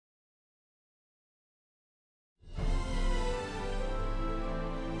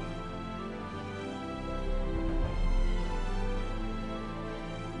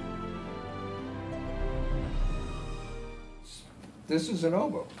this is an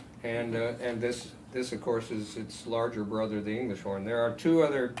oboe, and this of course is its larger brother, the English horn. There are two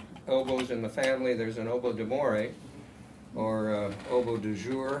other oboes in the family. There's an oboe d'amore, or oboe de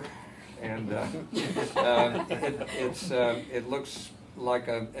jour, and it looks like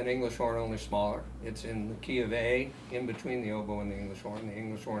an English horn, only smaller. It's in the key of A, in between the oboe and the English horn. The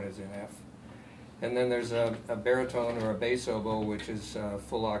English horn is in F. And then there's a baritone or a bass oboe, which is a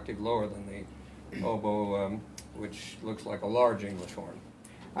full octave lower than the oboe, which looks like a large English horn.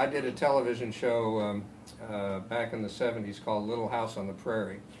 I did a television show back in the 70s called Little House on the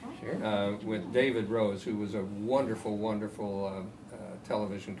Prairie, with David Rose, who was a wonderful, wonderful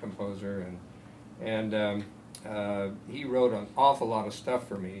television composer, and he wrote an awful lot of stuff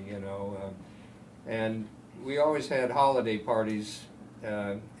for me, you know, and we always had holiday parties,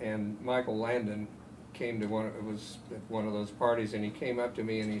 and Michael Landon came to one of those parties, and he came up to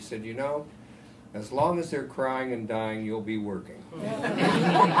me and he said, you know, as long as they're crying and dying, you'll be working.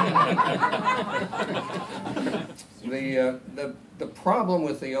 The problem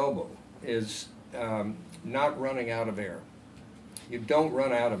with the oboe is not running out of air. You don't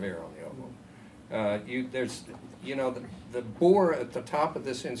run out of air on the oboe. The bore at the top of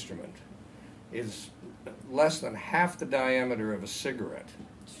this instrument is less than half the diameter of a cigarette.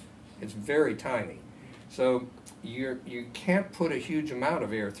 It's very tiny. So you can't put a huge amount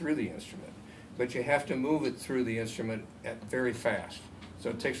of air through the instrument, but you have to move it through the instrument very fast. So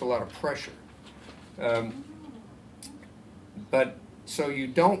it takes a lot of pressure. So you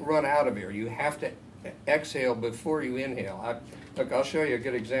don't run out of air. You have to exhale before you inhale. Look, I'll show you a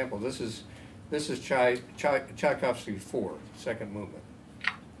good example. This is Tchaikovsky 4, second movement.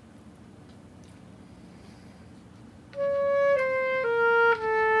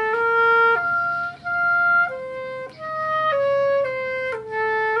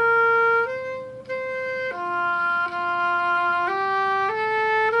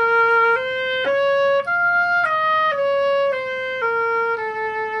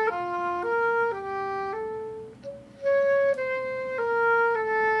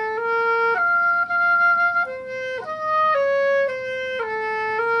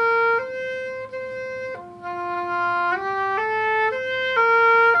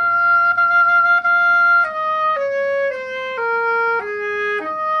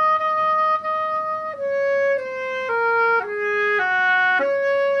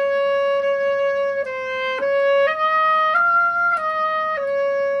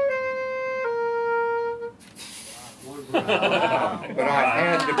 But I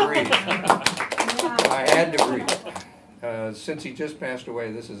had to breathe. I had to breathe. Since he just passed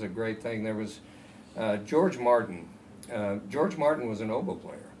away, this is a great thing. There was George Martin. George Martin was an oboe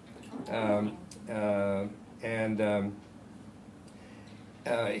player.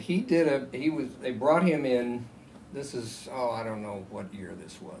 They brought him in, this is, I don't know what year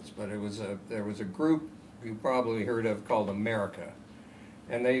this was, but there was a group you probably heard of called America.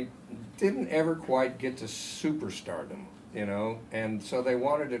 And they didn't ever quite get to superstardom, you know, and so they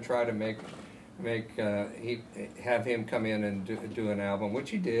wanted to try to have him come in and do an album, which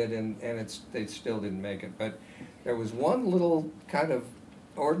he did, and they still didn't make it. But there was one little kind of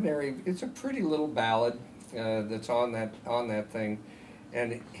ordinary, it's a pretty little ballad that's on that thing,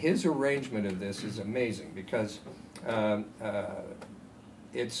 and his arrangement of this is amazing because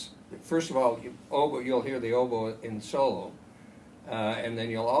it's, first of all, you'll hear the oboe in solo. And then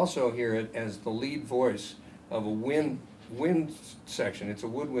you'll also hear it as the lead voice of a wind section. It's a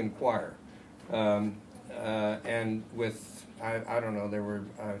woodwind choir, and with I don't know, there were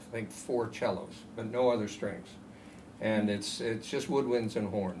I think 4 cellos, but no other strings, and it's just woodwinds and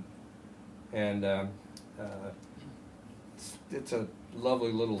horn, and it's a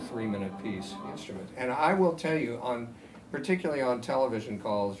lovely little 3-minute piece instrument. And I will tell you, particularly on television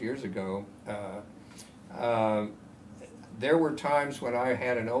calls years ago. There were times when I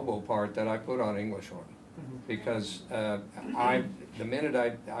had an oboe part that I put on English horn, because the minute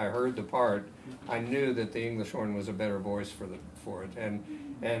I heard the part, I knew that the English horn was a better voice for it,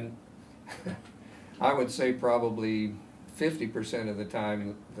 and I would say probably 50% of the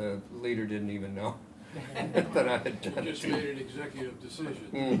time the leader didn't even know that I had done it. You just made an executive decision.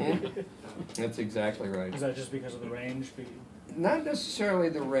 Mm-hmm. That's exactly right. Is that just because of the range? Not necessarily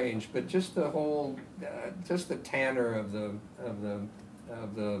the range, but just the whole, just the tenor of the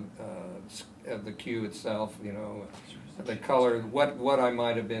cue itself. You know, the color, what I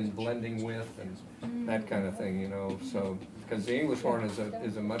might have been blending with, and that kind of thing. You know, so because the English horn is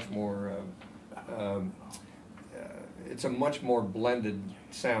a much more, it's a much more blended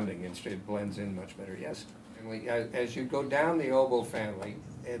sounding instrument. It blends in much better. Yes, as you go down the oboe family.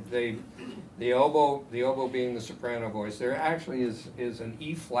 the oboe being the soprano voice. There actually is an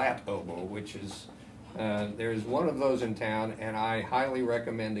E flat oboe, which is there's one of those in town, and I highly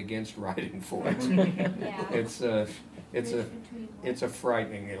recommend against writing for it. Yeah. It's a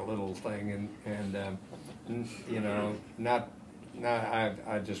frightening little thing, and you know,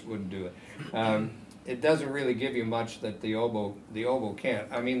 I just wouldn't do it. It doesn't really give you much that the oboe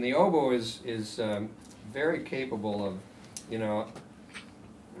can't. I mean, the oboe is very capable of, you know.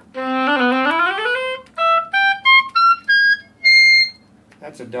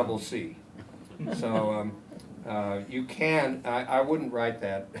 That's a double C. So you can. I wouldn't write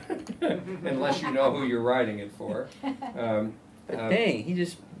that unless you know who you're writing it for. But dang, he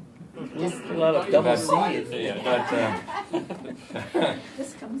just a lot of double C.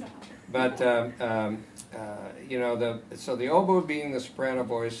 This comes out. But you know, the oboe being the soprano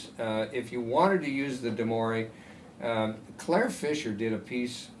voice. If you wanted to use the D'Amore, Claire Fisher did a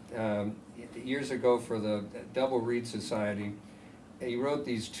piece years ago for the Double Reed Society. He wrote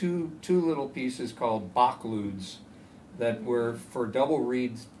these two little pieces called Bachludes that were for double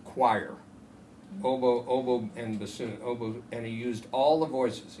reed choir, oboe and bassoon, and he used all the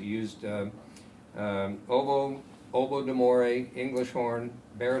voices. He used oboe D'Amore, English horn,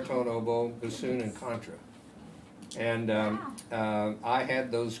 baritone oboe, bassoon, and contra. And I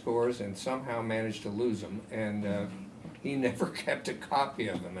had those scores and somehow managed to lose them, and he never kept a copy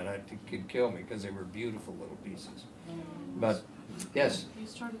of them, and it could kill me because they were beautiful little pieces. But yes. You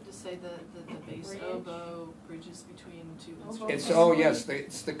started to say the bass oboe bridges between two It's instruments. yes,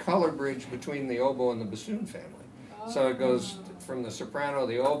 it's the color bridge between the oboe and the bassoon family. So it goes from the soprano,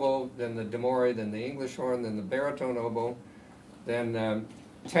 the oboe, then the D'Amore, then the English horn, then the baritone oboe. Then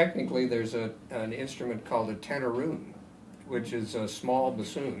technically there's an instrument called a tenorune, which is a small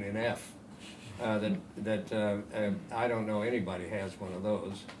bassoon in F. That I don't know anybody has one of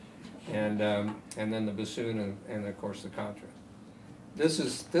those. And then the bassoon and of course the contra. This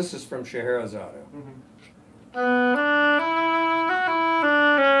is from Scheherazade.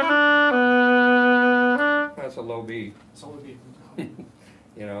 That's a low B. It's only B.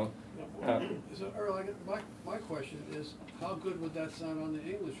 You know. So, Earle, my question is, how good would that sound on the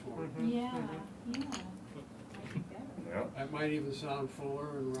English horn? Yeah. Yeah. That might even sound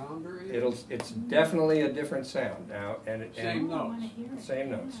fuller and rounder. It's definitely a different sound now, and Same notes. Same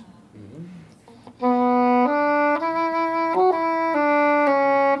notes. What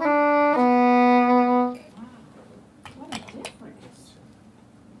a difference.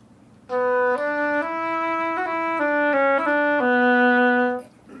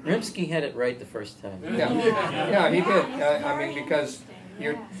 Rimsky had it right the first time. Yeah, he did. I mean, because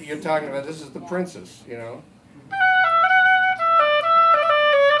you're talking about, this is the princess, you know.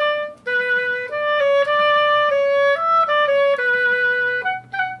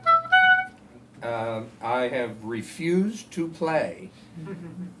 I have refused to play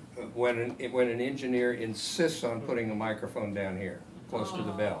when an engineer insists on putting a microphone down here, close to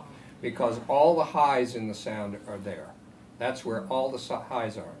the bell, because all the highs in the sound are there. That's where all the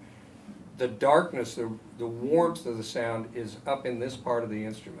highs are. The darkness, the warmth of the sound is up in this part of the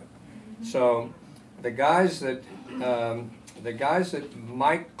instrument. So the guys that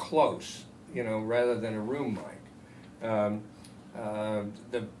mic close, you know, rather than a room mic.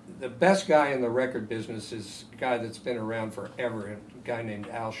 The best guy in the record business is a guy that's been around forever, a guy named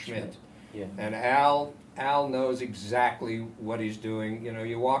Al Schmidt. Yeah. And Al knows exactly what he's doing. You know,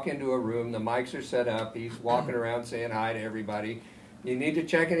 you walk into a room, the mics are set up, he's walking around saying hi to everybody. You need to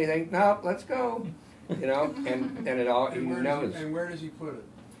check anything? No, let's go. You know, and it all, he knows. And where does he put it?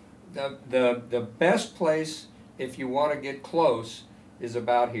 The best place, if you want to get close, is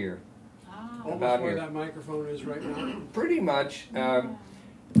about here. Almost About where here. that microphone is right now? Pretty much.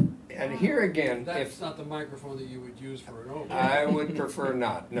 And here again, That's not the microphone that you would use for an oboe. I would prefer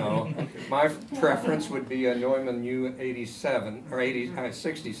not. No, my preference would be a Neumann U87 or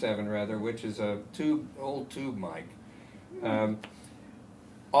 67 rather, which is a old tube mic.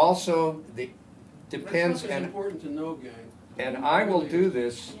 Also, depends. That's important to know, gang. And I will do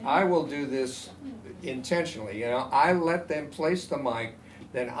this. I will do this intentionally. You know, I let them place the mic,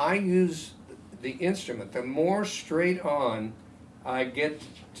 then I use the instrument. The more straight on I get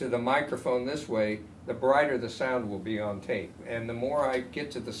to the microphone this way, the brighter the sound will be on tape. And the more I get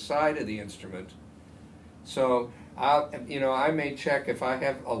to the side of the instrument, so I may check if I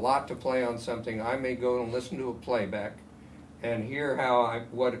have a lot to play on something. I may go and listen to a playback and hear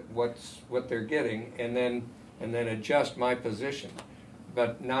what they're getting, and then adjust my position,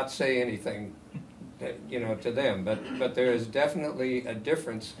 but not say anything, to them. But there is definitely a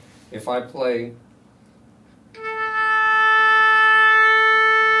difference if I play.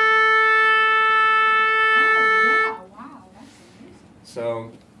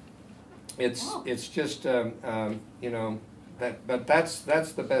 it's just you know, but that's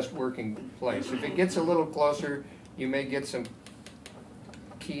the best working place. If it gets a little closer, you may get some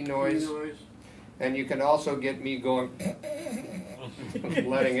key noise, and you can also get me going,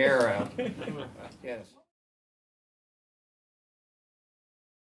 letting air out. Yes.